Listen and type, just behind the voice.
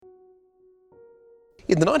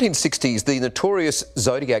In the 1960s, the notorious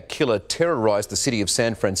Zodiac killer terrorised the city of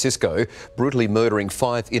San Francisco, brutally murdering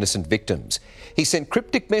 5 innocent victims. He sent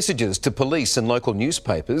cryptic messages to police and local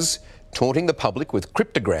newspapers, taunting the public with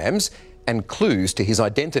cryptograms and clues to his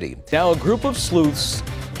identity. Now a group of sleuths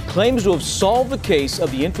claims to have solved the case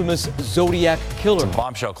of the infamous Zodiac killer. Some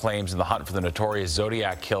bombshell claims in the hunt for the notorious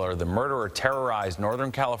Zodiac killer. The murderer terrorized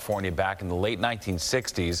Northern California back in the late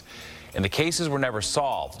 1960s, and the cases were never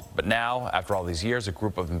solved. But now, after all these years, a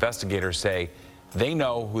group of investigators say they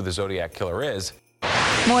know who the Zodiac killer is.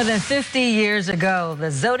 More than 50 years ago,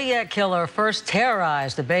 the Zodiac killer first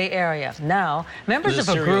terrorized the Bay Area. Now, members of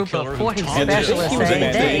a group of 40 specialists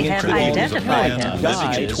say they have identified him.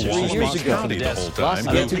 Died 3 years ago.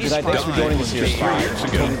 Thanks for joining us here. 3 years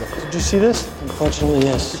ago. Did you see this? Unfortunately,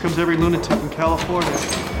 yes. Here comes every lunatic in California.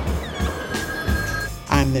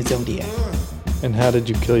 I'm the Zodiac. And how did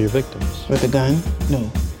you kill your victims? With a gun?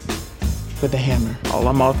 No. With a hammer. All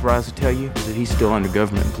I'm authorized to tell you is that he's still under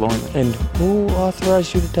government employment. And who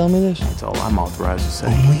authorized you to tell me this? That's all I'm authorized to say.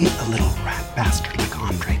 Only a little rat bastard like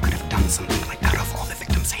Andre could have done something like cut off all the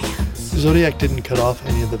victims' hands. Zodiac didn't cut off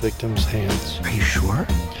any of the victims' hands. Are you sure?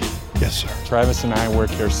 Yes, sir. Travis and I work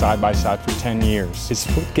here side by side for 10 years. His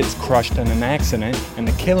foot gets crushed in an accident and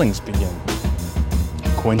the killings begin.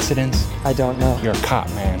 Coincidence? I don't know. You're a cop,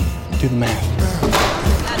 man. Do the math.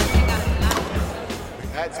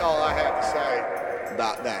 That's all I have to say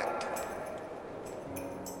about that.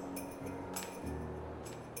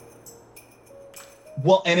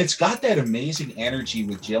 Well, and it's got that amazing energy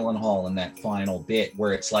with Gyllenhaal in that final bit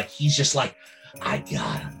where it's like, he's just like, I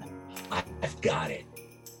got him. I've got it.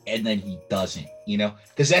 And then he doesn't, you know,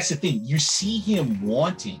 because that's the thing. You see him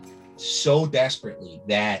wanting so desperately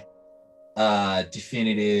that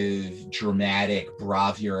definitive, dramatic,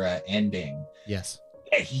 bravura ending. Yes.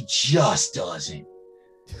 And he just doesn't.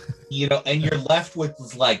 You know, and you're left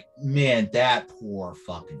with like, man, that poor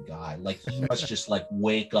fucking guy. Like, he must just like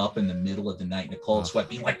wake up in the middle of the night in a cold sweat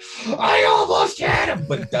being like, I almost had him.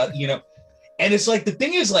 But, you know, and it's like, the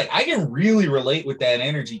thing is, like, I can really relate with that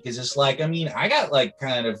energy because it's like, I mean, I got like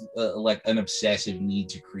kind of like an obsessive need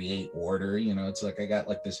to create order. You know, it's like I got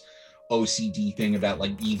like this OCD thing about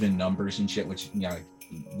like even numbers and shit, which, you know,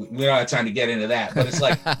 we don't have time to get into that. But it's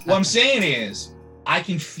like, what I'm saying is, I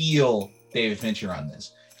can feel David Fincher on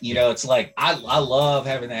this. You know, it's like, I love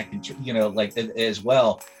having that, you know, like as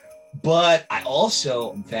well. But I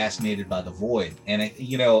also am fascinated by the void. And,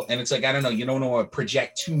 you know, and it's like, I don't know, you don't want to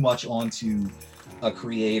project too much onto a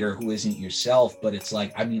creator who isn't yourself. But it's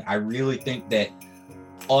like, I mean, I really think that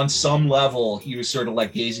on some level, he was sort of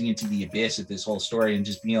like gazing into the abyss at this whole story and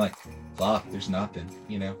just being like, fuck, there's nothing,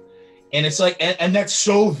 you know? And it's like, and that's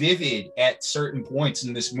so vivid at certain points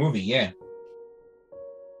in this movie. Yeah.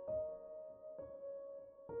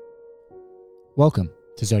 Welcome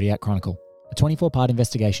to Zodiac Chronicle, a 24-part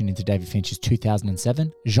investigation into David Fincher's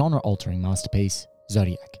 2007 genre-altering masterpiece,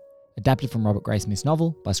 Zodiac. Adapted from Robert Graysmith's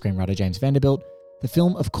novel by screenwriter James Vanderbilt, the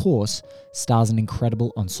film, of course, stars an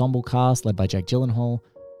incredible ensemble cast led by Jake Gyllenhaal,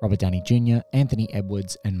 Robert Downey Jr., Anthony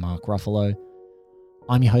Edwards, and Mark Ruffalo.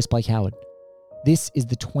 I'm your host, Blake Howard. This is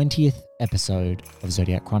the 20th episode of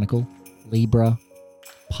Zodiac Chronicle, Libra,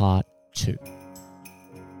 Part 2.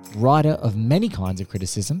 Writer of many kinds of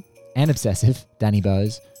criticism, and obsessive, Danny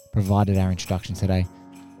Bose, provided our introduction today.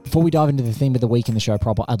 Before we dive into the theme of the week in the show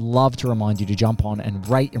proper, I'd love to remind you to jump on and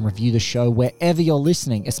rate and review the show wherever you're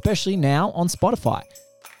listening, especially now on Spotify.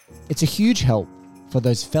 It's a huge help for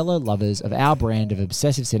those fellow lovers of our brand of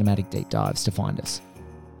obsessive cinematic deep dives to find us.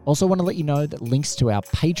 Also want to let you know that links to our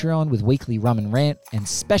Patreon with weekly rum and rant and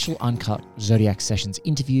special uncut Zodiac Sessions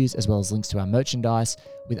interviews, as well as links to our merchandise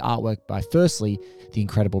with artwork by, firstly, the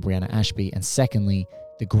incredible Brianna Ashby, and secondly,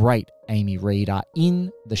 the great Amy Reed, are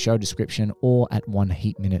in the show description or at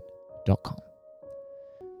oneheatminute.com.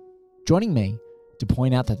 Joining me to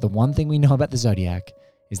point out that the one thing we know about the Zodiac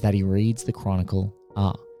is that he reads the Chronicle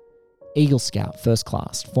are Eagle Scout First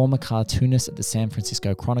Class, former cartoonist at the San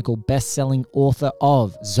Francisco Chronicle, best-selling author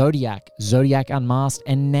of Zodiac, Zodiac Unmasked,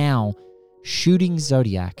 and now Shooting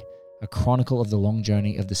Zodiac, a chronicle of the long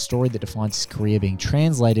journey of the story that defines his career being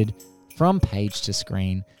translated from page to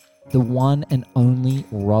screen, the one and only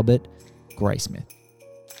Robert Graysmith.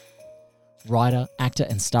 Writer, actor,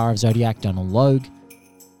 and star of Zodiac, Donald Logue.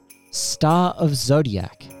 Star of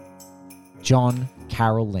Zodiac, John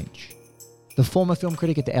Carroll Lynch. The former film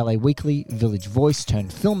critic at the LA Weekly, Village Voice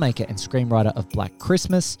turned filmmaker and screenwriter of Black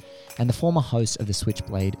Christmas, and the former host of the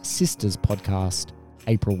Switchblade Sisters podcast,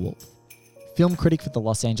 April Wolf. Film critic for the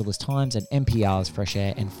Los Angeles Times and NPR's Fresh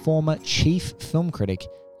Air, and former chief film critic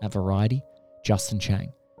at Variety, Justin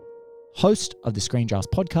Chang. host of the Screen Drafts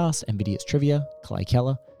podcast and Vidiots Trivia, Clay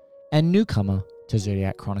Keller, and newcomer to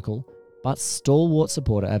Zodiac Chronicle, but stalwart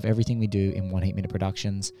supporter of everything we do in One Heat Minute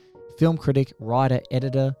Productions, film critic, writer,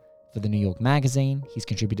 editor for the New York Magazine. He's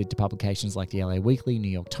contributed to publications like the LA Weekly, New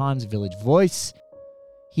York Times, Village Voice.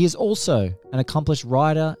 He is also an accomplished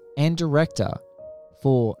writer and director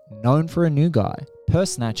for Known for a New Guy,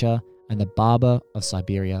 Purse Snatcher, and The Barber of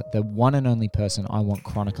Siberia, the one and only person I want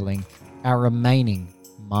chronicling our remaining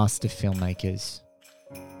master filmmakers.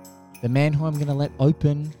 The man who I'm going to let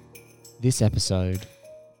open this episode,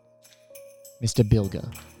 Mr.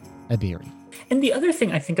 Bilger Ebiri. And the other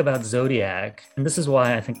thing I think about Zodiac, and this is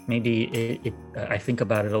why I think maybe I think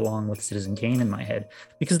about it along with Citizen Kane in my head,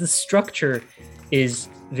 because the structure is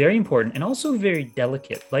very important and also very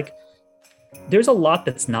delicate. Like, there's a lot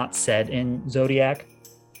that's not said in Zodiac.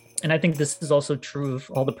 And I think this is also true of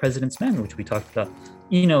All the President's Men, which we talked about.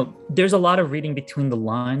 You know, there's a lot of reading between the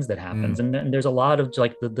lines that happens. And then there's a lot of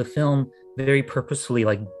like the film very purposefully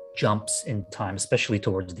like jumps in time, especially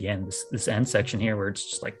towards the end, this end section here, where it's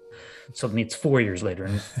just like, suddenly it's 4 years later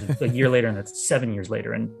and a year later and it's 7 years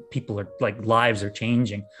later and people are like, lives are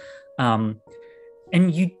changing. And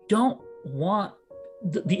you don't want,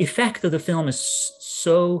 the effect of the film is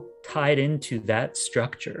so tied into that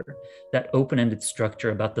structure, that open-ended structure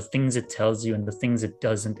about the things it tells you and the things it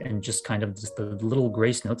doesn't, and just kind of just the little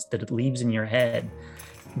grace notes that it leaves in your head,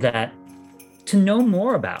 that to know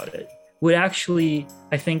more about it would actually,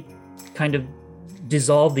 I think, kind of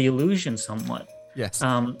dissolve the illusion somewhat. Yes.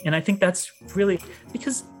 And I think that's really,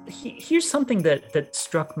 because here's something that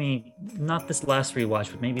struck me, not this last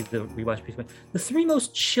rewatch, but maybe the rewatch before. The three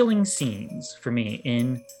most chilling scenes for me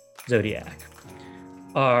in Zodiac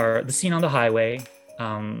are the scene on the highway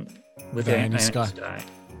with Diana Sky,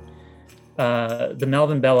 the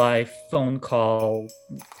Melvin Belli phone call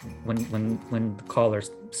when the caller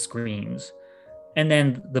screams, and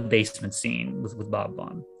then the basement scene with Bob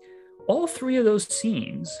Vaughn. All three of those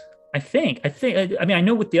scenes, I mean, I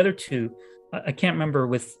know with the other two, I can't remember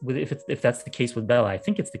with if that's the case with Bella. I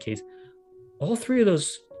think it's the case. All three of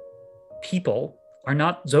those people are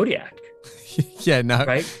not Zodiac. Yeah, no.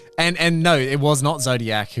 Right? And no, it was not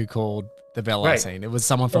Zodiac who called the Bella scene. It was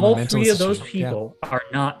someone from a mental institution. All three of those people are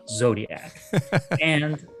not Zodiac.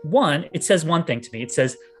 And one, it says one thing to me. It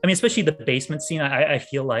says, I mean, especially the basement scene, I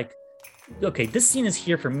feel like, okay, this scene is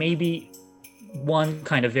here for maybe one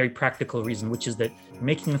kind of very practical reason, which is that you're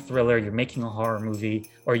making a thriller, you're making a horror movie,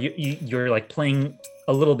 or you're like playing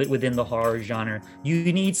a little bit within the horror genre.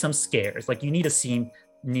 You need some scares. Like, you need a scene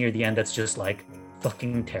near the end that's just like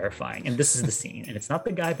fucking terrifying. And this is the scene. And it's not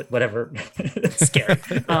the guy, but whatever. It's scary.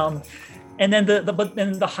 And then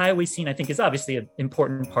the highway scene, I think, is obviously an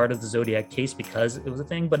important part of the Zodiac case because it was a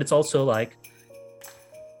thing, but it's also like,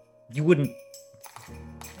 you wouldn't,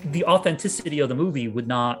 the authenticity of the movie would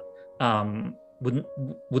not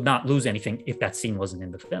lose anything if that scene wasn't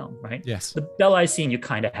in the film, right? Yes. The Belli scene you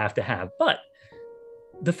kind of have to have, but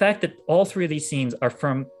the fact that all three of these scenes are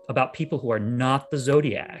about people who are not the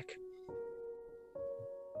Zodiac.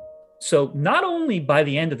 So not only by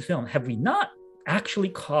the end of the film have we not actually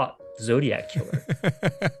caught the Zodiac killer,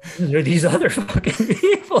 there are these other fucking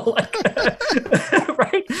people,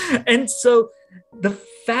 right? And so the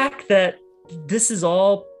fact that this is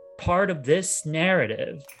all part of this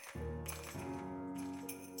narrative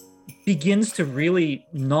begins to really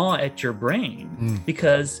gnaw at your brain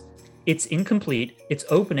because it's incomplete, it's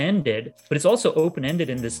open-ended, but it's also open-ended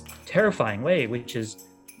in this terrifying way, which is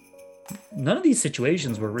none of these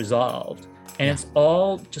situations were resolved. And it's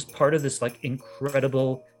all just part of this like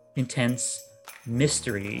incredible, intense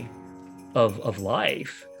mystery of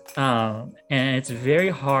life. And it's very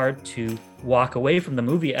hard to walk away from the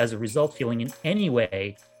movie as a result feeling in any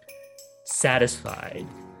way satisfied.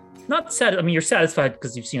 Not sad. I mean, you're satisfied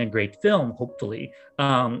because you've seen a great film, hopefully,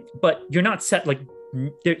 but you're not set. Like,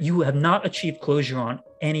 you have not achieved closure on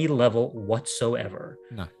any level whatsoever.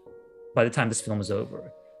 No. By the time this film is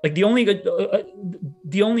over, like the only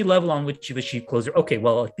level on which you've achieved closure. Okay,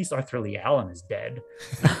 well, at least Arthur Lee Allen is dead.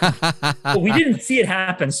 But we didn't see it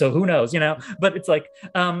happen, so who knows, you know? But it's like,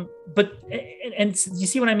 but you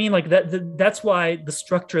see what I mean? Like that's why the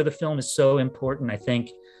structure of the film is so important, I think,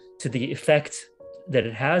 to the effect that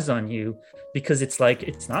it has on you, because it's like,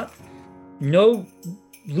 it's not, no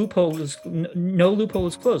loophole is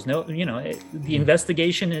closed. No, you know, the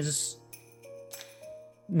investigation is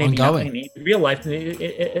maybe ongoing. Not real life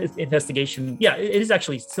investigation. Yeah, it is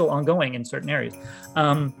actually still ongoing in certain areas.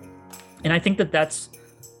 And I think that's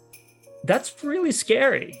really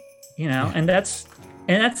scary, you know, and that's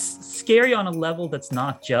scary on a level that's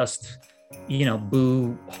not just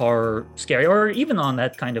boo, horror, scary, or even on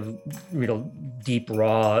that kind of real deep,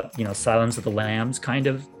 raw, Silence of the Lambs kind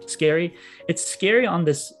of scary. It's scary on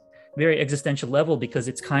this very existential level because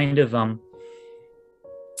it's kind of,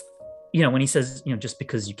 when he says, just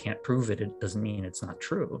because you can't prove it, it doesn't mean it's not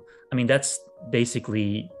true. I mean, that's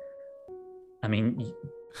basically,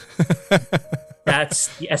 that's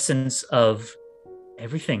the essence of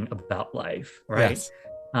everything about life, right? Yes.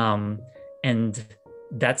 And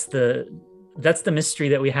that's the mystery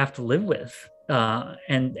that we have to live with.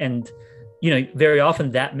 And very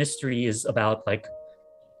often that mystery is about like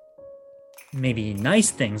maybe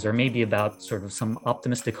nice things, or maybe about sort of some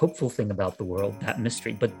optimistic, hopeful thing about the world, that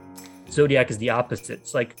mystery. But Zodiac is the opposite.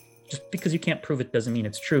 It's like, just because you can't prove it doesn't mean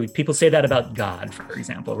it's true. People say that about God, for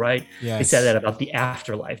example, right? Yes. They say that about the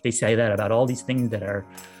afterlife. They say that about all these things that are,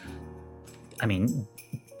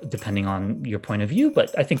 depending on your point of view,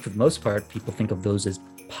 but I think for the most part, people think of those as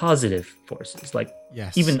positive forces. Like,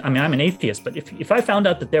 yes. Even, I'm an atheist, but if I found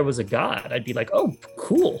out that there was a God, I'd be like, oh,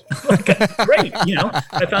 cool. Like, great.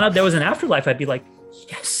 If I found out there was an afterlife, I'd be like,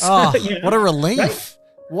 yes. Oh, what a relief. Right?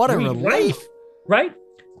 What a relief. Right?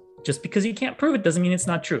 Just because you can't prove it doesn't mean it's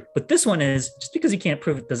not true. But this one is, just because you can't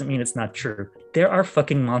prove it doesn't mean it's not true. There are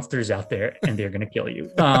fucking monsters out there and they're going to kill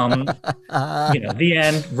you. The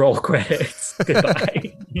end, roll credits,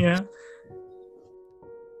 goodbye. Yeah.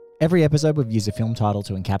 Every episode we've used a film title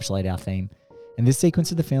to encapsulate our theme. And this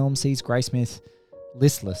sequence of the film sees Graysmith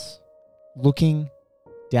listless, looking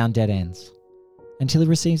down dead ends until he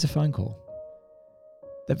receives a phone call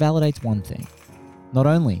that validates one thing. Not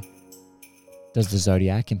only does the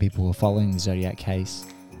Zodiac and people who are following the Zodiac case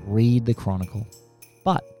read the Chronicle,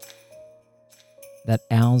 but that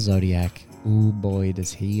our Zodiac, ooh boy,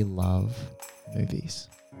 does he love movies.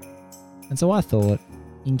 And so I thought,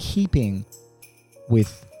 in keeping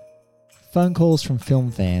with phone calls from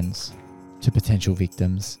film fans to potential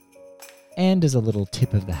victims, and as a little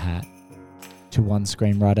tip of the hat to one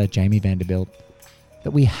screenwriter, Jamie Vanderbilt,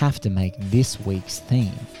 that we have to make this week's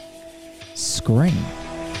theme Scream.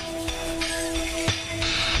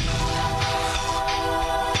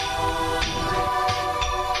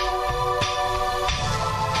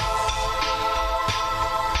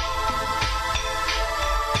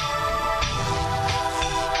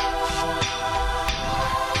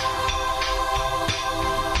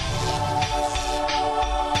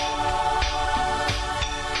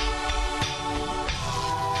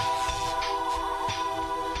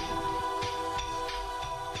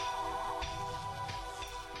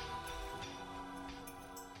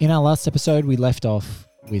 In our last episode, we left off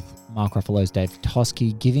with Mark Ruffalo's Dave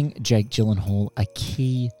Toschi giving Jake Gyllenhaal a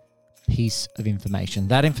key piece of information.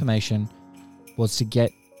 That information was to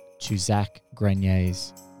get to Zach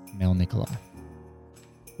Grenier's Mel Nikolai.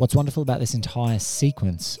 What's wonderful about this entire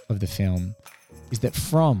sequence of the film is that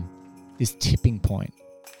from this tipping point,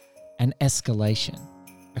 an escalation,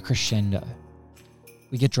 a crescendo,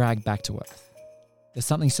 we get dragged back to earth. There's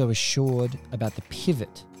something so assured about the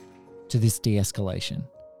pivot to this de-escalation,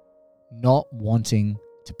 not wanting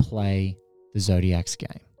to play the Zodiac's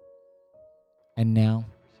game. And now,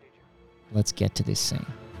 let's get to this scene.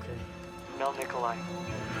 Okay. Mel Nikolai.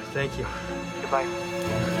 Thank you. Goodbye.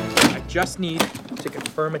 I just need to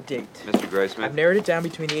confirm a date. Mr. Graysmith? I've narrowed it down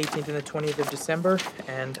between the 18th and the 20th of December,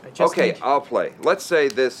 and I just Okay, I'll play. Let's say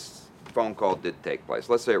this phone call did take place.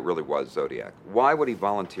 Let's say it really was Zodiac. Why would he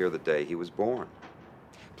volunteer the day he was born?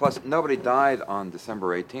 Plus, nobody died on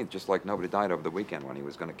December 18th, just like nobody died over the weekend when he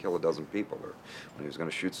was going to kill a dozen people, or when he was going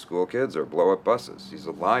to shoot school kids or blow up buses. He's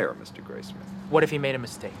a liar, Mr. Graysmith. What if he made a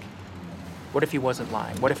mistake? What if he wasn't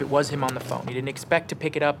lying? What if it was him on the phone? He didn't expect to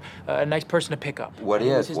pick it up, a nice person to pick up. What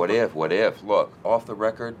if? Look, off the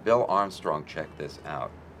record, Bill Armstrong checked this out.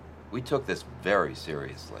 We took this very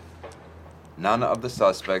seriously. None of the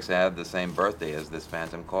suspects had the same birthday as this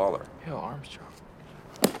phantom caller. Bill Armstrong.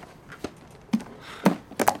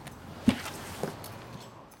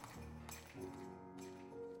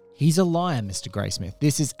 He's a liar, Mr. Graysmith.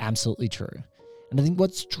 This is absolutely true. And I think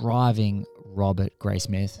what's driving Robert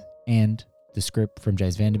Graysmith and the script from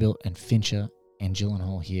James Vanderbilt and Fincher and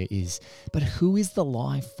Gyllenhaal here is, but who is the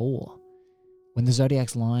lie for? When the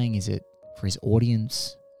Zodiac's lying, is it for his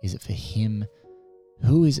audience? Is it for him?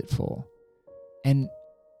 Who is it for? And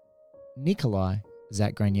Nikolai,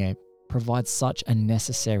 Zach Grenier, provides such a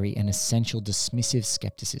necessary and essential dismissive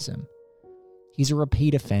skepticism. He's a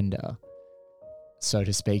repeat offender, so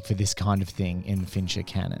to speak, for this kind of thing in Fincher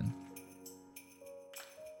canon.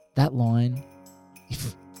 That line,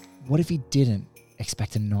 what if he didn't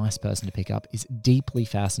expect a nice person to pick up, is deeply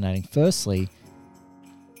fascinating. Firstly,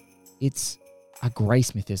 it's a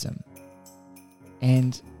Graysmithism.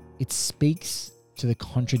 And It speaks to the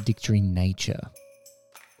contradictory nature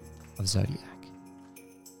of Zodiac.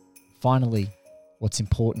 Finally, what's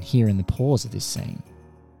important here in the pause of this scene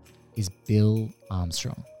is Bill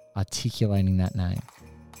Armstrong articulating that name.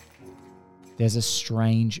 There's a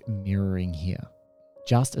strange mirroring here.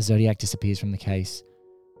 Just as Zodiac disappears from the case,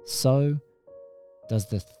 so does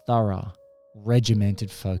the thorough,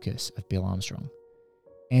 regimented focus of Bill Armstrong.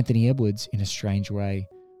 Anthony Edwards, in a strange way,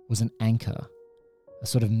 was an anchor, a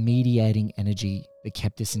sort of mediating energy that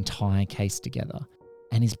kept this entire case together,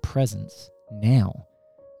 and his presence now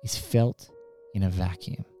is felt in a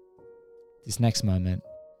vacuum. This next moment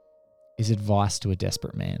is advice to a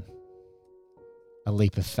desperate man, a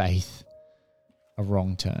leap of faith, a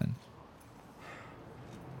wrong turn.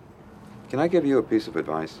 Can I give you a piece of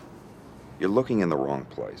advice? You're looking in the wrong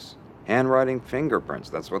place. Handwriting, fingerprints,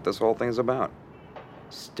 that's what this whole thing's about.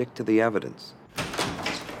 Stick to the evidence.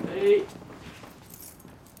 Hey.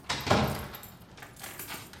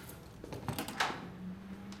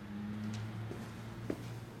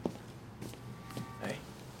 Hey,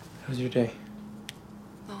 how's your day?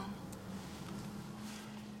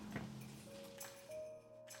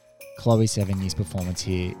 Chloe Sevigny's performance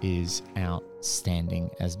here is outstanding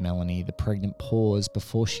as Melanie. The pregnant pause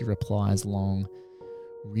before she replies long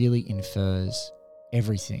really infers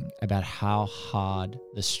everything about how hard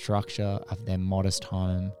the structure of their modest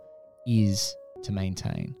home is to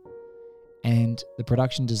maintain. And the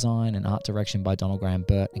production design and art direction by Donald Graham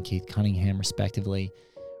Burt and Keith Cunningham, respectively,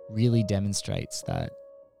 really demonstrates that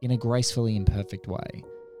in a gracefully imperfect way,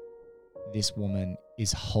 this woman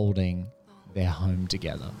is holding their home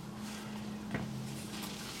together.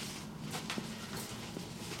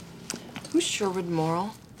 Who's Sherwood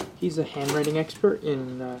Morrill? He's a handwriting expert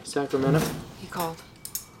in Sacramento. He called.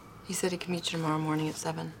 He said he could meet you tomorrow morning at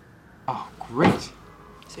 7. Oh, great.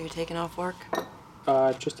 So you're taking off work?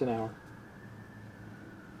 Just an hour.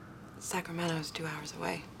 Sacramento's 2 hours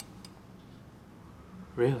away.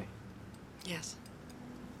 Really? Yes.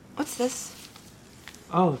 What's this?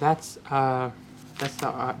 Oh, that's that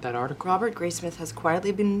article. Robert Graysmith has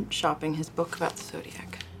quietly been shopping his book about the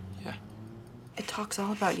Zodiac. Yeah. It talks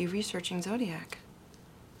all about you researching Zodiac.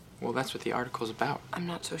 Well, that's what the article's about. I'm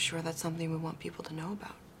not so sure that's something we want people to know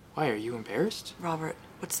about. Why, are you embarrassed? Robert,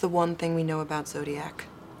 what's the one thing we know about Zodiac?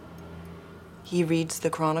 He reads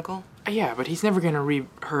the Chronicle? Yeah, but he's never gonna read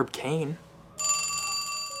Herb Cain.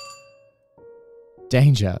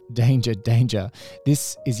 Danger, danger, danger.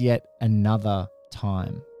 This is yet another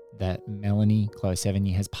time that Melanie Chloe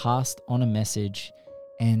Sevigny has passed on a message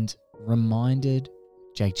and reminded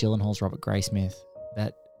Jake Gyllenhaal's Robert Graysmith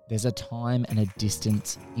that there's a time and a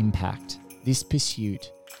distance impact. This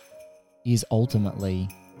pursuit is ultimately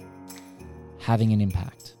having an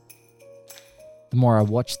impact. The more I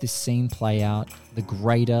watch this scene play out, the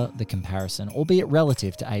greater the comparison, albeit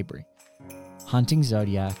relative to Avery. Hunting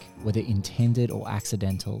Zodiac, whether intended or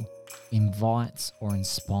accidental, invites or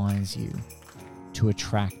inspires you to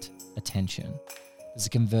attract attention. There's a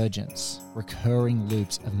convergence, recurring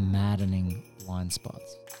loops of maddening blind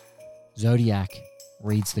spots. Zodiac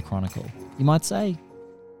reads the Chronicle. You might say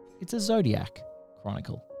it's a Zodiac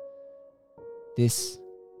Chronicle. This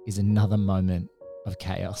is another moment of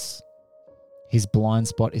chaos. His blind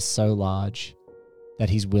spot is so large that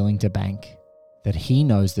he's willing to bank that he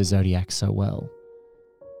knows the Zodiac so well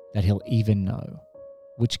that he'll even know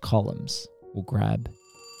which columns will grab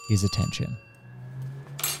his attention.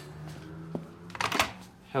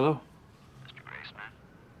 Hello. Mr. Graysmith?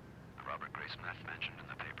 Robert Graysmith mentioned in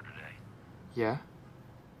the paper today. Yeah?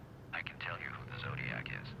 I can tell you who the Zodiac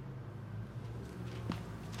is.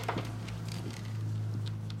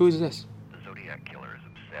 Who's this? The Zodiac killer is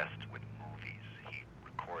obsessed with movies. He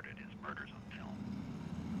recorded his murders on film.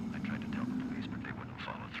 I tried to tell the police, but they wouldn't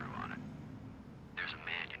follow through on it. There's a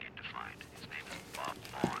man you need to find. His name is Bob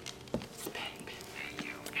Vaughn.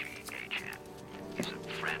 A-U-G-H-N. He's a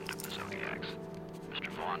friend of the Zodiac's. Mr.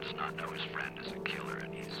 Vaughn does not know his friend is a killer,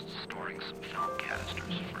 and he's storing some film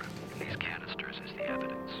canisters for him. And these canisters is the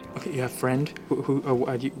evidence. Okay, you have a friend?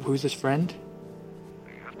 Who's this friend?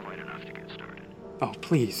 You have quite enough to get started. Oh,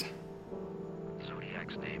 please.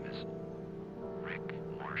 Zodiac's name is Rick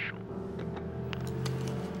Marshall.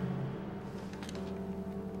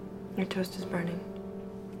 Your toast is burning.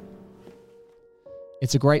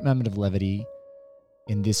 It's a great moment of levity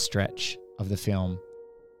in this stretch of the film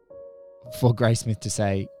for Graysmith to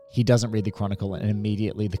say he doesn't read the Chronicle, and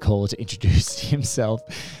immediately the caller to introduce himself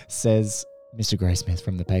says, Mr. Graysmith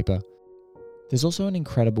from the paper. There's also an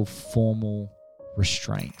incredible formal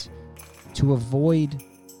restraint to avoid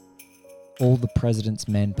all the President's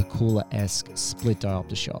Men Pakula-esque split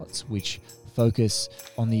diopter shots, which focus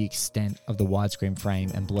on the extent of the widescreen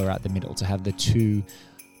frame and blur out the middle to have the two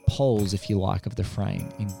poles, if you like, of the frame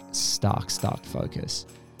in stark focus.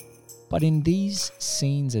 But in these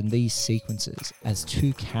scenes and these sequences, as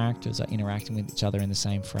two characters are interacting with each other in the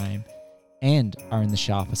same frame and are in the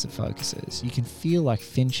sharpest of focuses, you can feel like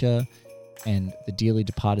Fincher and the dearly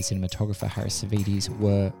departed cinematographer Harris Savides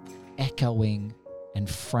were echoing and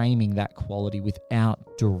framing that quality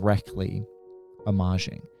without directly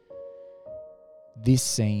homaging. This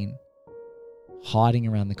scene, hiding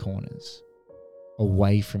around the corners,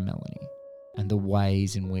 away from Melanie, and the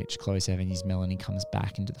ways in which Chloe Sevigny's Melanie comes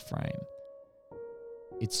back into the frame.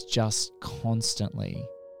 It's just constantly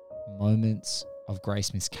moments of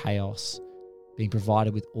Graysmith's chaos being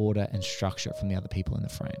provided with order and structure from the other people in the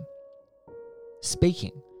frame.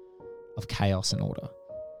 Speaking of chaos and order,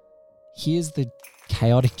 here's the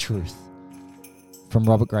chaotic truth from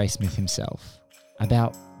Robert Graysmith himself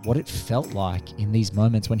about what it felt like in these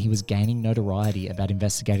moments when he was gaining notoriety about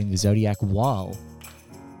investigating the Zodiac while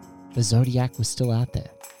the Zodiac was still out there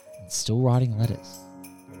and still writing letters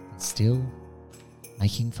and still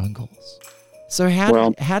making phone calls. So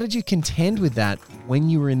how did you contend with that when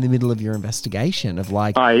you were in the middle of your investigation of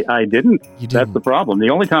like... I didn't. That's the problem. The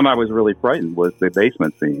only time I was really frightened was the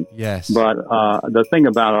basement scene. Yes. But the thing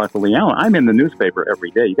about Arthur Lee Allen, I'm in the newspaper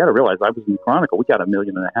every day. You got to realize I was in the Chronicle. We got 1.5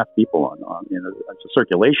 million people on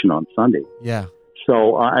circulation on Sunday. Yeah.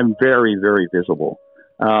 So I'm very, very visible.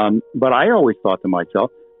 But I always thought to myself,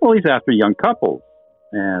 well, he's after young couples.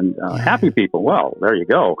 And happy people. Well, there you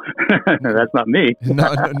go. That's not me.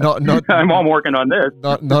 Not. I'm all working on this.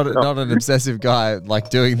 Not an obsessive guy like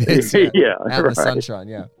doing this. Yeah, out in the sunshine.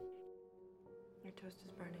 Yeah. Your toast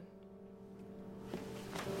is burning.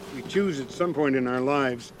 We choose at some point in our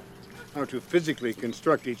lives how to physically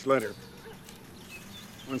construct each letter.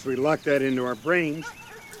 Once we lock that into our brains,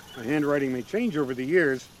 my handwriting may change over the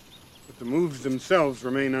years, but the moves themselves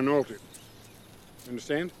remain unaltered.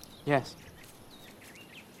 Understand? Yes.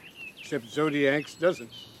 Except Zodiac's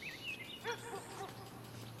doesn't.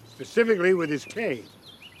 Specifically with his K.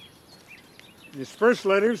 In his first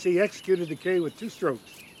letters, he executed the K with 2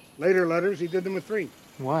 strokes. Later letters, he did them with 3.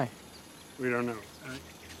 Why? We don't know.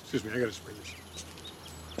 Excuse me, I gotta spray this.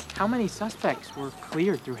 How many suspects were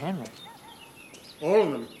cleared through handwriting? All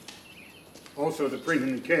of them. Also the print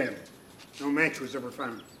in the cab. No match was ever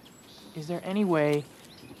found. Is there any way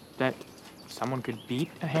that someone could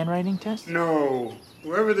beat a handwriting test? No.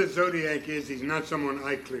 Whoever the Zodiac is, he's not someone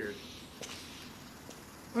I cleared.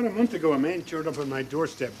 About a month ago, a man showed up at my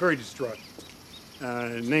doorstep, very distraught.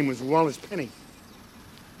 His name was Wallace Penny.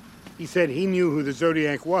 He said he knew who the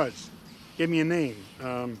Zodiac was. Give me a name.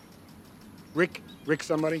 Rick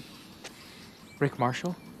somebody? Rick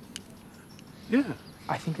Marshall? Yeah.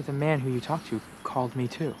 I think that the man who you talked to called me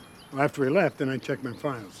too. Well, after he left, then I checked my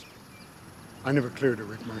files. I never cleared a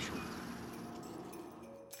Rick Marshall.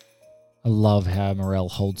 I love how Morell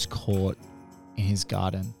holds court in his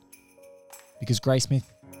garden, because Graysmith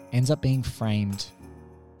ends up being framed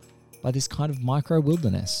by this kind of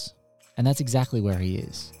micro-wilderness, and that's exactly where he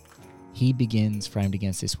is. He begins framed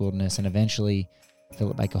against this wilderness, and eventually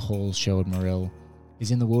Philip Baker Hall's Sherwood Morell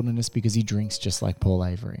is in the wilderness because he drinks just like Paul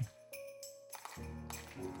Avery.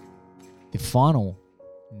 The final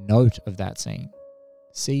note of that scene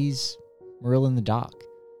sees Morell in the dark,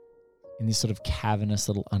 in this sort of cavernous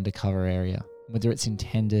little undercover area, whether it's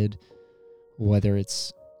intended or whether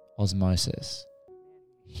it's osmosis.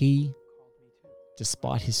 He,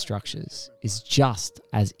 despite his structures, is just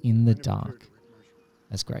as in the dark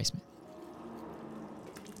as Graysmith.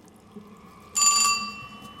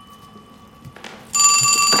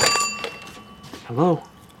 Hello?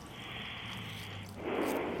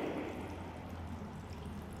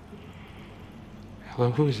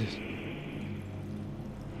 Hello, who is this?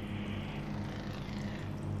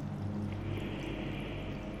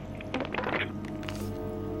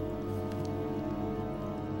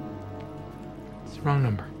 It's the wrong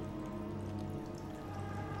number.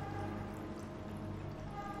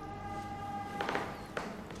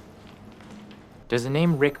 Does the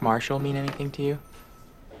name Rick Marshall mean anything to you?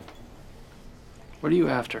 What are you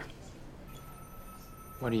after?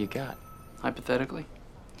 What do you got? Hypothetically?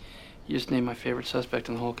 You just named my favorite suspect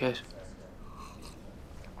in the whole case.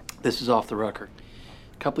 This is off the record.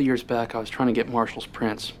 A couple years back, I was trying to get Marshall's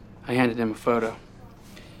prints. I handed him a photo.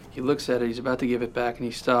 He looks at it, he's about to give it back, and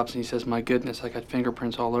he stops and he says, "My goodness, I got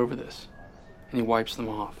fingerprints all over this." And he wipes them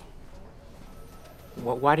off.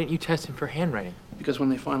 Why didn't you test him for handwriting? Because when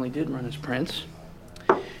they finally did run his prints,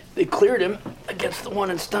 they cleared him against the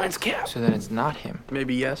one in Stein's cap. So then it's not him.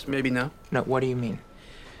 Maybe yes, maybe no. No, what do you mean?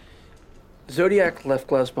 Zodiac left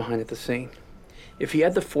gloves behind at the scene. If he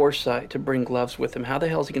had the foresight to bring gloves with him, how the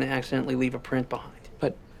hell is he going to accidentally leave a print behind?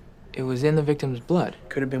 But it was in the victim's blood.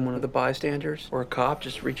 Could have been one of the bystanders, or a cop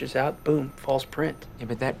just reaches out, boom, false print. Yeah,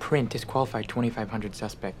 but that print disqualified 2,500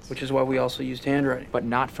 suspects. Which is why we also used handwriting. But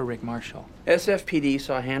not for Rick Marshall. SFPD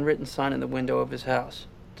saw a handwritten sign in the window of his house.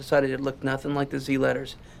 Decided it looked nothing like the Z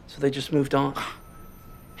letters, so they just moved on.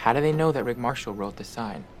 How do they know that Rick Marshall wrote the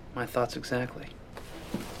sign? My thoughts exactly.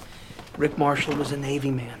 Rick Marshall was a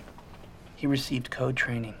Navy man. He received code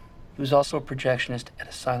training. He was also a projectionist at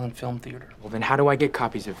a silent film theater. Well, then how do I get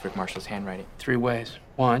copies of Rick Marshall's handwriting? 3 ways.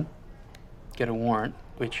 1, get a warrant,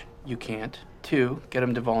 which you can't. 2, get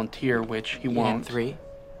him to volunteer, which he won't. And 3,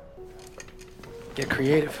 get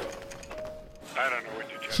creative.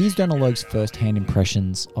 Here's Donald Logue's first-hand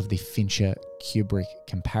impressions of the Fincher-Kubrick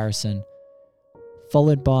comparison,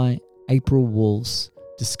 followed by April Wolf's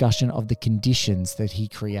discussion of the conditions that he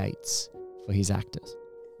creates for his actors.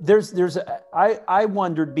 I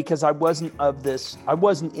wondered, because I wasn't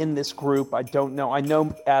in this group. I don't know. I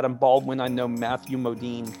know Adam Baldwin. I know Matthew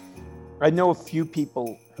Modine. I know a few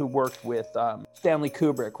people who worked with Stanley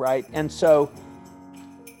Kubrick, right? And so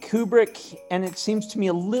Kubrick, and it seems to me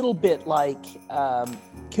a little bit like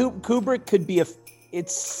Kubrick could be it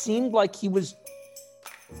seemed like he was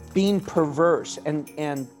being perverse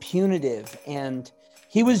and punitive, and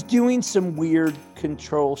he was doing some weird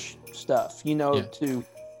control stuff,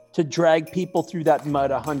 to drag people through that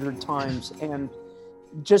mud 100 times and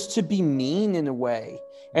just to be mean in a way.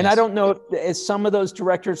 And yes. I don't know if some of those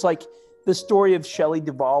directors, like the story of Shelley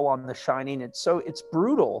Duvall on The Shining, it's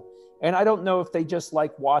brutal. And I don't know if they just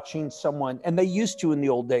like watching someone, and they used to in the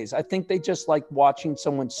old days. I think they just like watching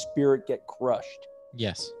someone's spirit get crushed.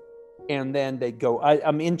 Yes. And then they go,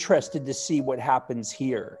 I'm interested to see what happens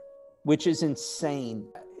here, which is insane.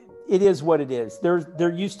 It is what it is.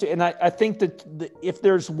 They're used to, and I think that if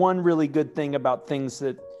there's one really good thing about things,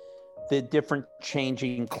 that the different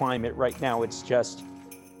changing climate right now, it's just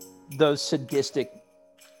those sadistic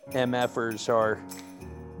MFers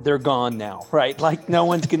they're gone now, right? Like no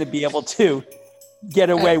one's going to be able to get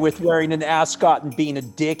away with wearing an ascot and being a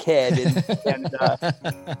dickhead and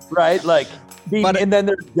right? Like, and then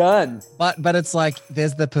they're done. But it's like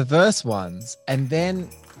there's the perverse ones,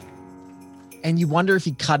 and you wonder if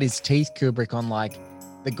he cut his teeth, Kubrick, on like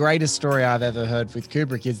the greatest story I've ever heard with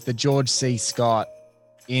Kubrick is the George C. Scott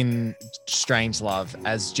in Strangelove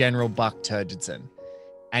as General Buck Turgidson.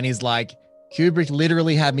 And he's like, Kubrick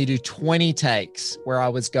literally had me do 20 takes where I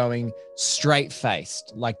was going straight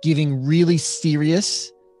faced, like giving really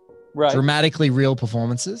serious, dramatically real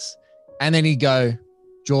performances. And then he'd go,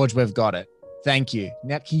 George, we've got it. Thank you.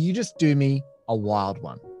 Now, can you just do me a wild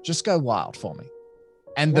one? Just go wild for me.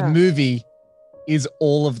 And the movie is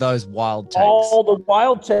all of those wild takes. All the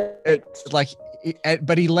wild takes.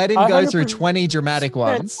 But he let him go through 20 dramatic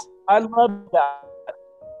ones. I love that.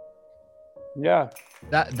 Yeah.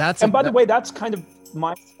 And by the way, that's kind of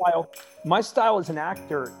my style. My style as an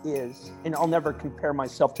actor is, and I'll never compare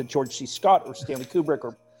myself to George C. Scott or Stanley Kubrick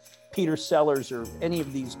or Peter Sellers or any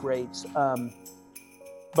of these greats.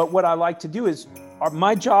 But what I like to do is,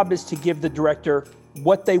 my job is to give the director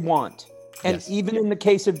what they want. And even in the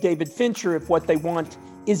case of David Fincher, if what they want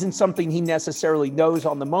isn't something he necessarily knows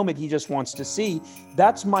on the moment, he just wants to see,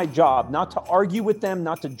 that's my job, not to argue with them,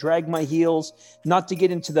 not to drag my heels, not to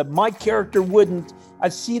get into my character wouldn't. I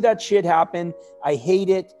see that shit happen. I hate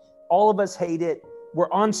it. All of us hate it.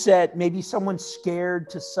 We're on set. Maybe someone's scared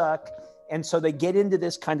to suck. And so they get into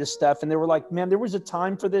this kind of stuff. And they were like, man, there was a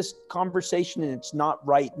time for this conversation and it's not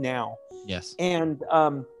right now. Yes. And,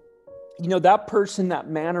 that person, that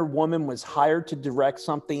man or woman was hired to direct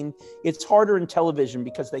something. It's harder in television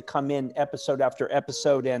because they come in episode after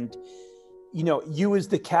episode, and you as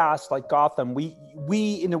the cast, like Gotham,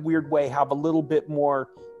 we in a weird way have a little bit more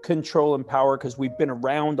control and power because we've been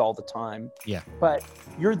around all the time. Yeah. But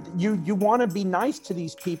you want to be nice to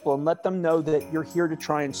these people and let them know that you're here to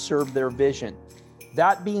try and serve their vision.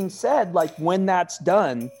 That being said, like when that's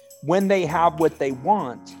done, when they have what they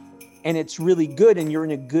want, and it's really good, and you're in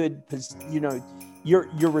a good,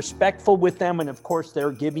 you're respectful with them, and of course they're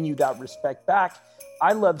giving you that respect back.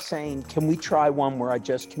 I love saying, can we try one where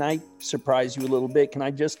can I surprise you a little bit? Can I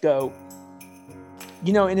just go,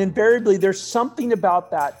 and invariably there's something about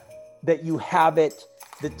that you have it,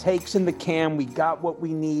 the takes in the can, we got what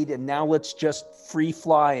we need, and now let's just free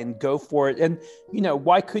fly and go for it. And,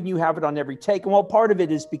 why couldn't you have it on every take? And well, part of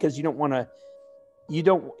it is because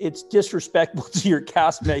it's disrespectful to your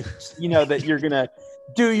castmates, that you're going to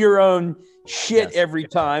do your own shit every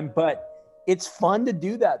time, but it's fun to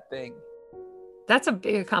do that thing. That's a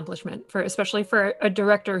big accomplishment especially for a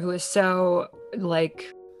director who is so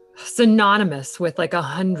synonymous with like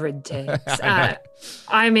 100 takes.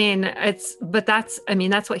 I mean,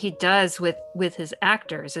 that's what he does with his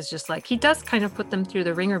actors. It's just like he does kind of put them through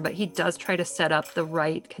the ringer, but he does try to set up the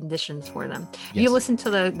right conditions for them. Yes. You listen to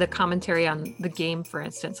the commentary on The Game, for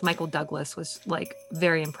instance. Michael Douglas was like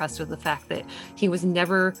very impressed with the fact that he was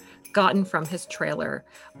never gotten from his trailer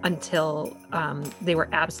until they were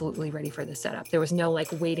absolutely ready for the setup. There was no like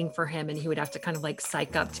waiting for him and he would have to kind of like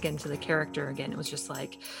psych up to get into the character again. It was just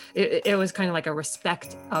like it was kind of like a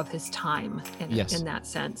respect of his time in that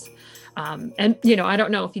sense. And you know, I don't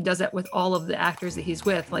know if he does that with all of the actors that he's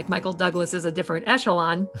with. Like Michael Douglas is a different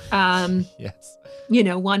echelon. Yes. You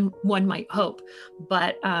know, one might hope,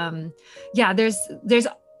 but yeah, there's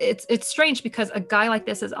it's strange because a guy like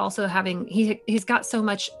this is also having he's got so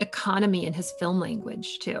much economy in his film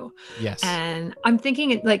language too. Yes. And I'm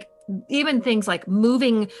thinking like even things like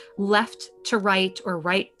moving left to right or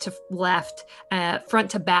right to left, front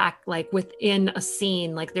to back, like within a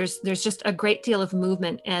scene, like there's just a great deal of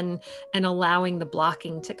movement and allowing the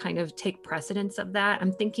blocking to kind of take precedence of that.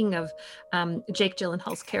 I'm thinking of Jake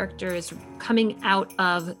Gyllenhaal's character is coming out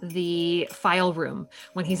of the file room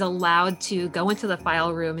when he's allowed to go into the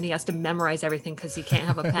file room and he has to memorize everything because he can't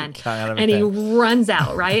have a pen. He runs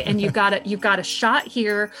out, right? And you've got a shot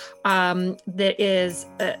here that is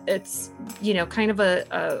it's, you know, kind of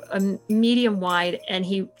a medium wide, and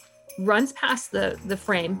he runs past the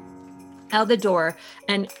frame out the door,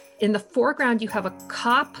 and in the foreground you have a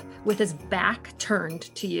cop with his back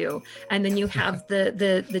turned to you, and then you have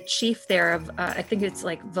the chief there of I think it's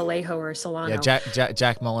like Vallejo or Solano. Yeah,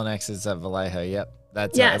 Jack Molinex is Vallejo. Yep.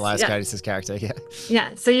 That's Elias Cotis' character, yeah.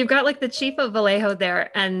 Yeah, so you've got like the chief of Vallejo there,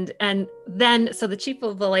 and then so the chief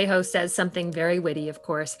of Vallejo says something very witty, of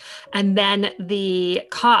course, and then the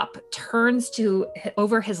cop turns to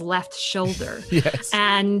over his left shoulder, yes,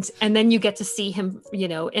 and then you get to see him, you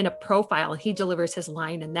know, in a profile, and he delivers his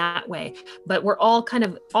line in that way. But we're all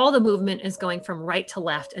all the movement is going from right to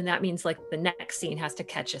left, and that means like the next scene has to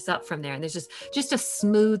catch us up from there. And there's just a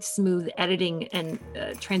smooth editing and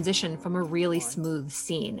transition from a really smooth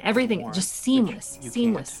scene. Everything just seamless.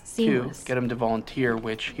 2, get him to volunteer,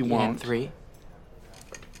 which he won't. 3,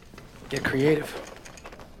 get creative.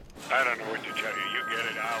 I don't know what to tell you. You get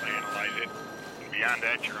it, I'll analyze it. And beyond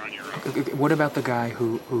that, you're on your own. What about the guy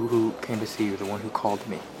who came to see you, the one who called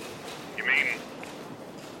me? You mean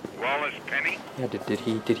Wallace Penny? Yeah, did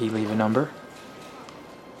he leave a number?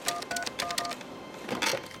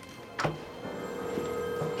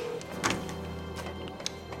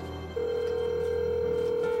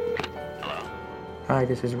 Hi,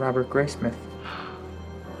 this is Robert Graysmith.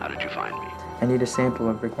 How did you find me? I need a sample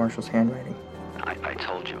of Rick Marshall's handwriting. I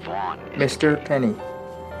told you, Vaughn is... Mr. Penny,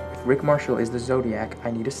 if Rick Marshall is the Zodiac,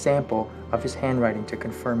 I need a sample of his handwriting to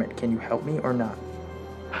confirm it. Can you help me or not?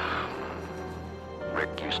 Rick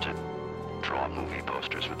used to draw movie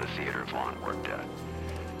posters for the theater Vaughn worked at.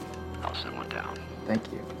 I'll send one down. Thank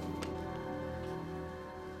you.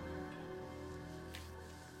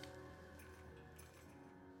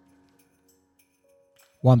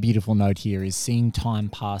 One beautiful note here is seeing time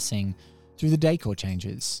passing through the decor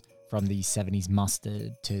changes from the 70s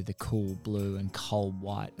mustard to the cool blue and cold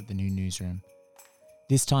white of the new newsroom.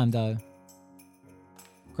 This time though,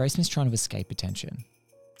 Graysmith's trying to escape attention.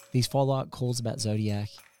 These follow-up calls about Zodiac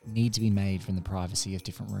need to be made from the privacy of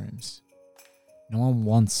different rooms. No one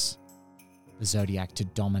wants the Zodiac to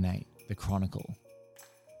dominate the Chronicle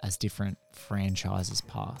as different franchises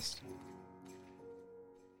pass.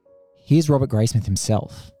 Here's Robert Graysmith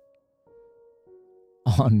himself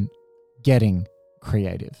on getting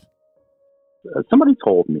creative. Somebody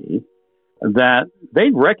told me that they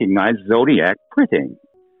recognized Zodiac printing.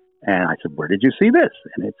 And I said, where did you see this?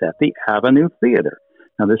 And it's at the Avenue Theater.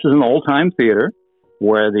 Now, this is an old-time theater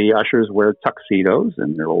where the ushers wear tuxedos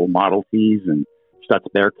and their old Model Ts and Stutz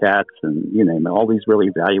Bearcats and, you name it, all these really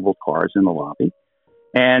valuable cars in the lobby.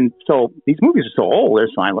 And so these movies are so old, they're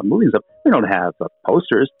silent movies. They don't have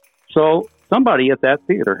posters. So somebody at that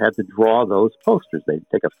theater had to draw those posters. They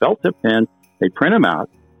take a felt tip pen, they print them out.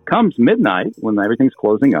 Comes midnight when everything's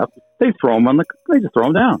closing up, they just throw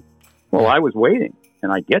them down. Well, I was waiting,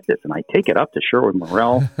 and I get this, and I take it up to Sherwood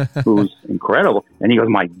Morrell, who's incredible, and he goes,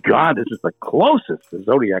 "My God, this is the closest to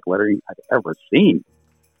Zodiac lettering I've ever seen."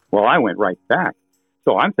 Well, I went right back.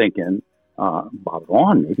 So I'm thinking, Bob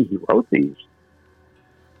Vaughn, maybe he wrote these.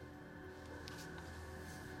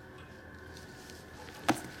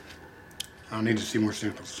 I'll need to see more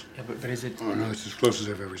samples. Yeah, but is it... Oh, no, it's as close as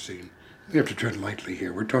I've ever seen. You have to tread lightly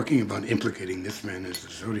here. We're talking about implicating this man as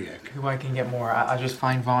the Zodiac. Who I can get more. I'll just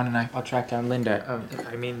find Vaughn and I'll track down Linda.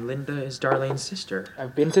 Linda is Darlene's sister.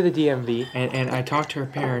 I've been to the DMV and I talked to her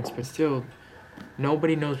parents, but still,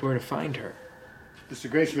 nobody knows where to find her. Mr.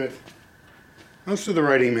 Graysmith, most of the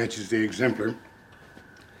writing matches the exemplar.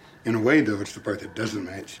 In a way, though, it's the part that doesn't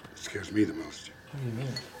match that scares me the most. What do you mean?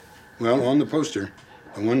 Well, on the poster,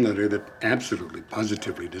 the one letter that absolutely,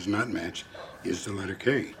 positively does not match is the letter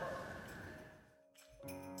K.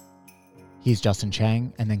 Here's Justin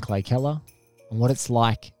Chang and then Clay Keller on what it's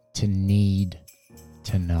like to need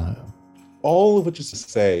to know. All of which is to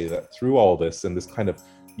say that through all this and this kind of,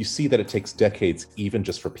 you see that it takes decades even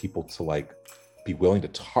just for people to like be willing to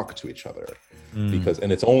talk to each other. Because,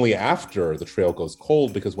 and it's only after the trail goes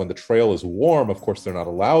cold, because when the trail is warm, of course, they're not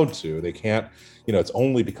allowed to. They can't, it's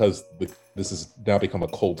only because this has now become a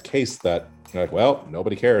cold case that you're like, well,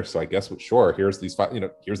 nobody cares. So I guess, sure, here's these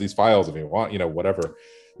files if you want, whatever,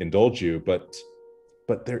 indulge you. But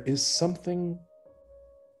there is something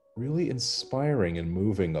really inspiring and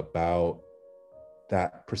moving about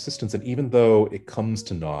that persistence. And even though it comes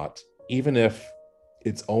to naught, even if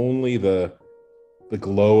it's only the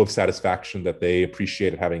glow of satisfaction that they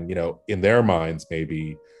appreciated having, in their minds,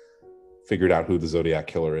 maybe figured out who the Zodiac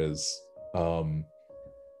killer is. And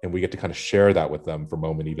we get to kind of share that with them for a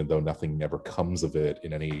moment, even though nothing ever comes of it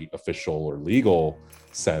in any official or legal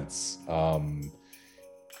sense.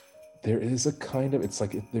 There is a kind of, it's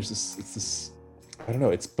this, I don't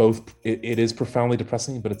know, it's both, it is profoundly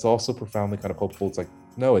depressing, but it's also profoundly kind of hopeful. It's like,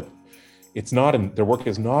 no, it's not their work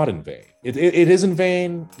is not in vain. It is in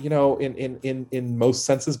vain, in most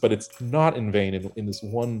senses, but it's not in vain in this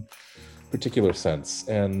one particular sense.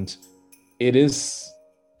 And it is,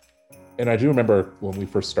 and I do remember when we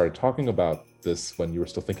first started talking about this, when you were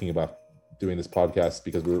still thinking about doing this podcast,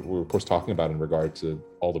 because we were of course talking about in regard to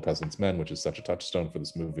All the President's Men, which is such a touchstone for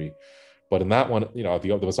this movie. But in that one,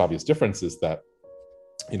 the most obvious difference is that,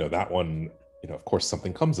 that one, of course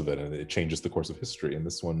something comes of it and it changes the course of history. And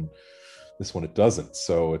this one it doesn't.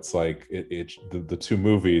 So it's like the two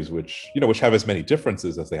movies, which have as many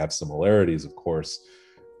differences as they have similarities, of course,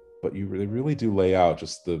 but they really do lay out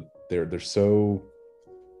just they're so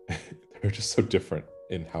they're just so different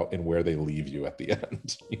in where they leave you at the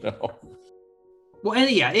end. Well, and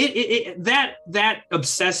yeah, that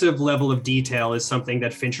obsessive level of detail is something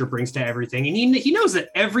that Fincher brings to everything, and he knows that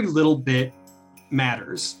every little bit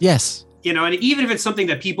matters. Yes. And even if it's something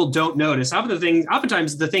that people don't notice,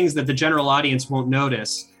 oftentimes the things that the general audience won't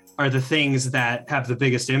notice are the things that have the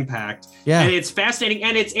biggest impact. Yeah. And it's fascinating,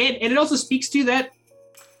 and it also speaks to that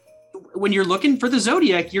when you're looking for the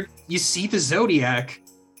Zodiac, you see the Zodiac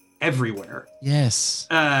everywhere. Yes.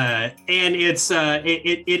 And it's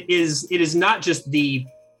it is not just the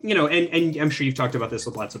and I'm sure you've talked about this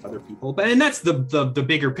with lots of other people, and that's the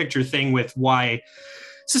bigger picture thing with why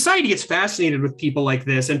society gets fascinated with people like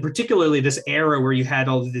this, and particularly this era where you had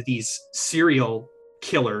all of these serial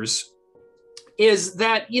killers, is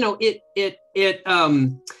that it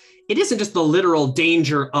isn't just the literal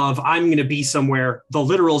danger of I'm going to be somewhere, the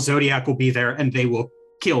literal Zodiac will be there and they will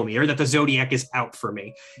kill me, or that the Zodiac is out for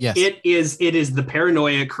me. Yes. It is the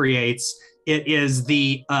paranoia it creates. It is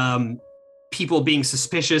the people being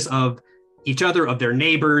suspicious of each other, of their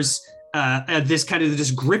neighbors, this kind of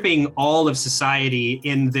just gripping all of society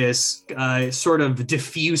in this sort of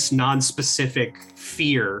diffuse, non-specific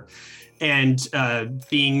fear, and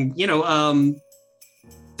being,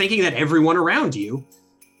 thinking that everyone around you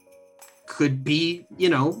could be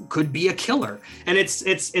a killer. And it's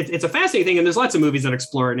a fascinating thing, and there's lots of movies that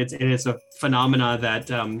explore it, and it's a phenomena that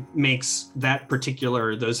makes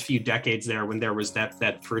those few decades there when there was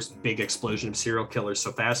that first big explosion of serial killers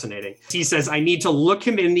so fascinating. He says, I need to look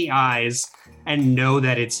him in the eyes and know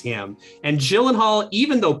that it's him. And Gyllenhaal,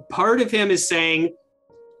 even though part of him is saying,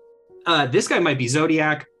 this guy might be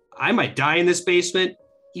Zodiac, I might die in this basement,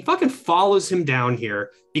 he fucking follows him down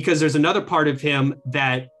here, because there's another part of him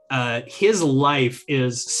that his life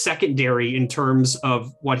is secondary in terms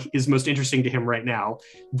of what is most interesting to him right now.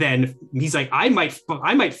 Then he's like, I might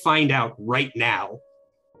find out right now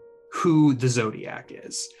who the Zodiac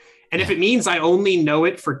is. And if it means I only know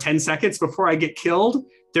it for 10 seconds before I get killed,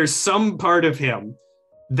 there's some part of him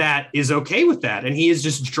that is okay with that. And he is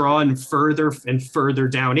just drawn further and further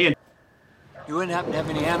down in. You wouldn't happen to have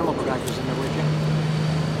any animal crackers in there, would you?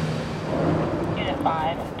 Unit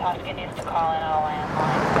 5, Tosca needs to call in on a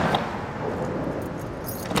landline.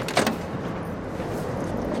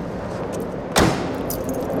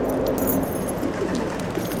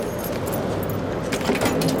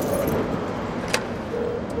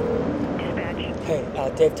 Hey,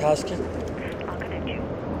 Dave Tosca? I'll connect you.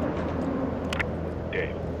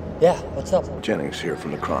 Yeah, what's up? Jennings here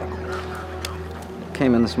from the Chronicle.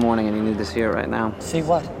 Came in this morning and you need to see it right now. See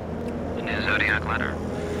what? The new Zodiac letter.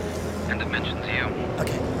 And it mentions you.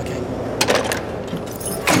 Okay.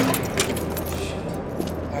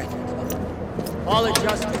 All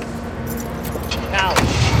adjustments. Now.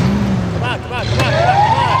 Come on.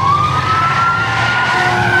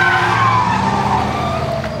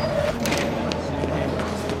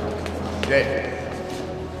 Jay.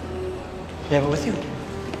 Yeah, we're with you.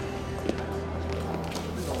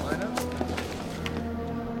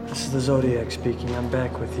 This is the Zodiac speaking. I'm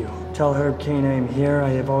back with you. Tell Herb Cain I am here. I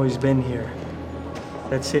have always been here.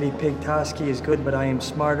 That city pig Toski is good, but I am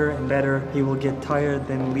smarter and better. He will get tired,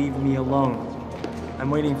 then leave me alone. I'm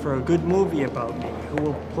waiting for a good movie about me. Who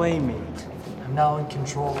will play me? I'm now in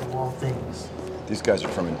control of all things. These guys are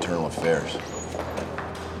from Internal Affairs.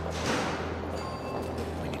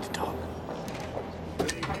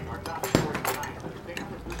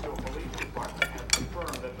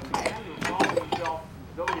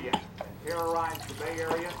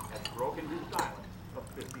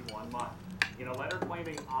 In a letter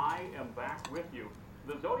claiming I am back with you,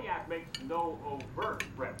 the Zodiac makes no overt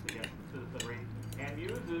threats against the citizenry and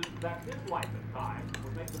uses that his life and time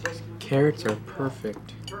would make the basis. Carrots are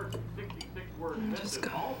perfect. First 66-word message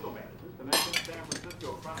also manages to mention San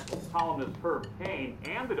Francisco Chronicle columnist Herb Cain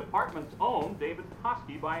and the department's own David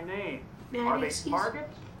Toski by name. Are they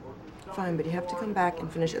targets? Fine, but you have to come back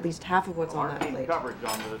and finish at least half of what's on that plate. Coverage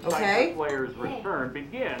on the Okay? player's return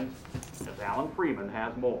begins as Alan Freeman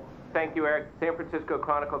has more. Thank you, Eric. San Francisco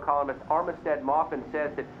Chronicle columnist Armistead Maupin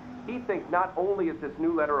says that he thinks not only is this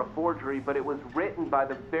new letter a forgery, but it was written by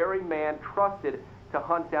the very man trusted to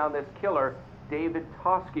hunt down this killer, David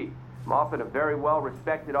Toski. Maupin, a very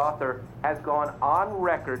well-respected author, has gone on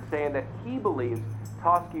record saying that he believes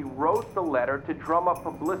Toski wrote the letter to drum up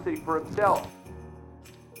publicity for himself.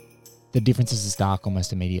 The differences are stark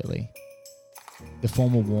almost immediately. The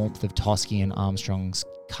former warmth of Toski and Armstrong's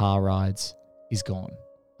car rides is gone.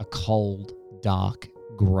 A cold, dark,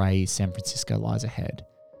 grey San Francisco lies ahead.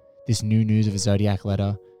 This new news of a Zodiac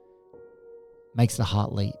letter makes the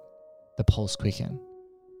heart leap, the pulse quicken.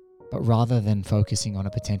 But rather than focusing on a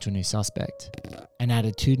potential new suspect, an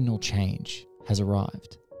attitudinal change has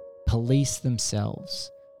arrived. Police themselves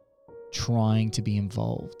trying to be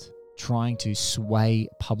involved, trying to sway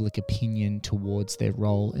public opinion towards their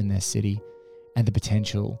role in their city and the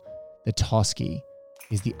potential that Toski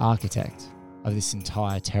is the architect of this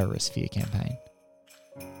entire terrorist fear campaign.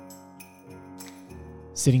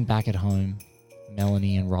 Sitting back at home,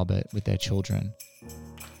 Melanie and Robert with their children,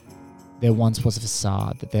 there once was a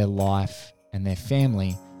facade that their life and their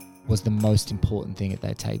family was the most important thing at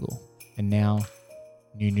their table. And now,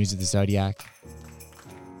 new news of the Zodiac,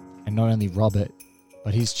 and not only Robert,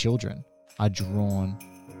 but his children are drawn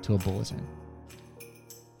to a bulletin.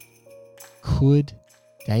 Could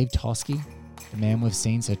Dave Toski, the man we've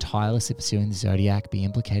seen so tirelessly pursuing the Zodiac, be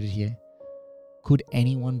implicated here? Could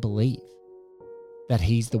anyone believe that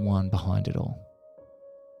he's the one behind it all?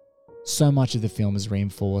 So much of the film is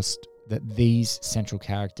reinforced that these central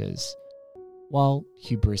characters, while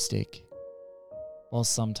hubristic, while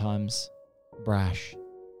sometimes brash,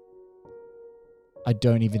 I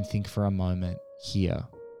don't even think for a moment here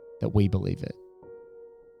that we believe it.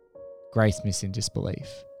 Grace missed in disbelief.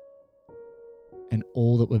 And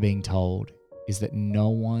all that we're being told is that no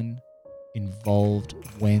one involved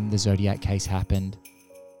when the Zodiac case happened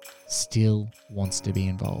still wants to be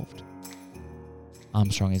involved.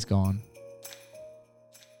 Armstrong is gone.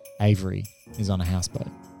 Avery is on a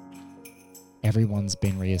houseboat. Everyone's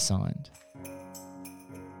been reassigned.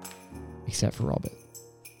 Except for Robert.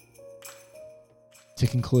 To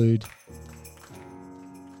conclude,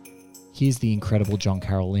 here's the incredible John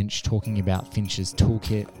Carroll Lynch talking about Fincher's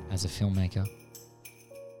toolkit as a filmmaker.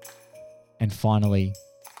 And finally,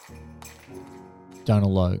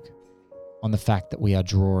 Donal Logue on the fact that we are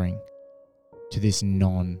drawing to this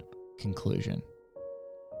non-conclusion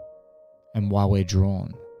and why we're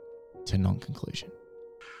drawn to non-conclusion.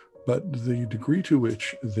 But the degree to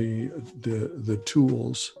which the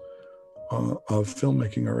tools of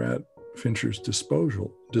filmmaking are at Fincher's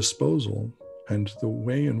disposal, and the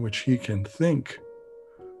way in which he can think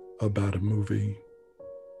about a movie,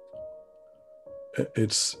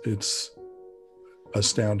 it's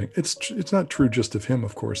astounding. It's not true just of him,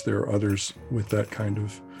 of course. There are others with that kind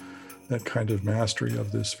of mastery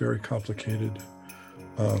of this very complicated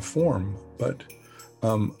form. But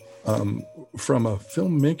from a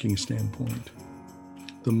filmmaking standpoint,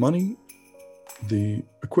 the money, the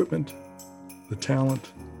equipment, the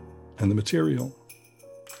talent, and the material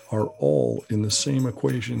are all in the same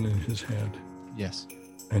equation in his head. Yes.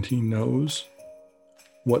 and he knows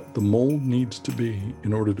what the mold needs to be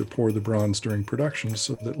in order to pour the bronze during production,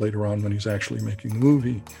 so that later on, when he's actually making the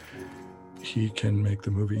movie, he can make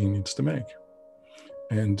the movie he needs to make.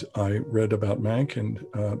 And I read about Mank, and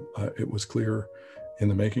it was clear in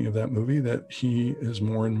the making of that movie that he is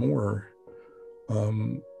more and more,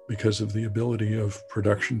 because of the ability of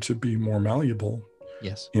production to be more malleable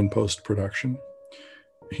in post-production,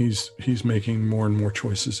 he's making more and more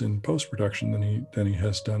choices in post-production than he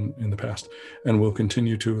has done in the past, and will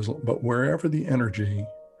continue to. But wherever the energy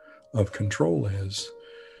of control is,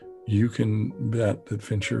 you can bet that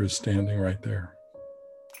Fincher is standing right there.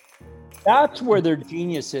 That's where their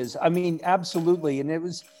genius is. I mean, absolutely. And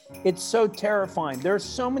it's so terrifying. There are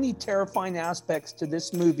so many terrifying aspects to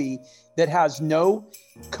this movie that has no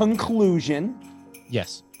conclusion.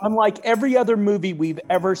 Yes. Unlike every other movie we've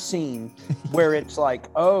ever seen, where it's like,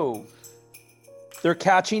 oh, they're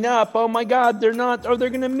catching up. Oh my God, they're not, or they're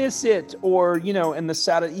going to miss it. Or, and the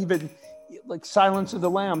sad, even like Silence of the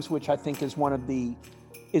Lambs, which I think is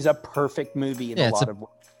is a perfect movie in a lot of ways.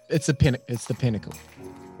 It's the pinnacle.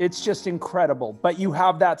 It's just incredible. But you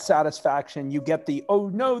have that satisfaction. You get the, oh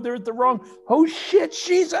no, they're at the wrong, oh shit,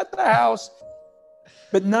 she's at the house.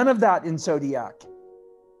 But none of that in Zodiac.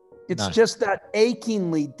 It's just that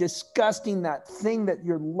achingly disgusting, that thing that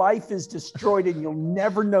your life is destroyed and you'll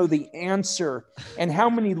never know the answer. And how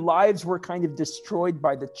many lives were kind of destroyed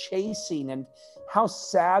by the chasing, and how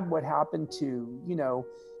sad what happened to,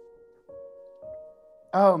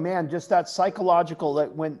 oh man, just that psychological,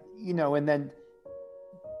 that when, and then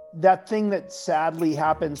that thing that sadly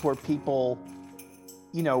happens where people,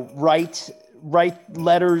 write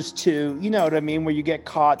letters to, you know what I mean? Where you get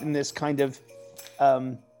caught in this kind of,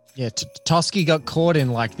 Toschi got caught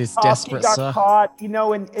in like this desperate got caught,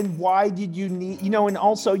 and why did you need, and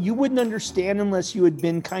also you wouldn't understand unless you had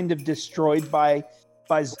been kind of destroyed by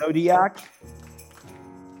Zodiac.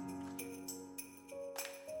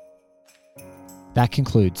 That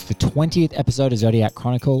concludes the 20th episode of Zodiac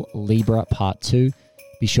Chronicle, Libra Part 2.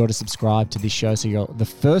 Be sure to subscribe to this show so you're the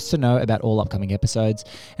first to know about all upcoming episodes.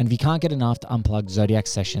 And if you can't get enough, the Unplugged Zodiac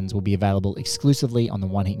sessions will be available exclusively on the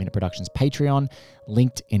One Heat Minute Productions Patreon,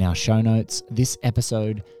 linked in our show notes. This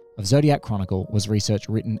episode of Zodiac Chronicle was researched,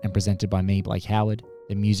 written, and presented by me, Blake Howard.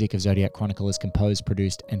 The music of Zodiac Chronicle is composed,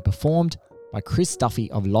 produced, and performed by Chris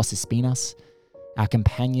Duffy of Los Espinas. Our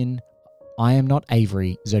companion I Am Not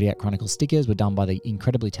Avery Zodiac Chronicle stickers were done by the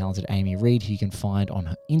incredibly talented Amy Reed, who you can find on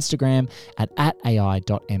her Instagram at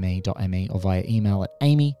ai.me.me or via email at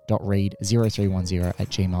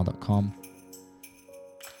amy.reed0310@gmail.com.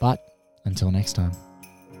 But until next time.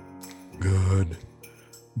 Goodbye.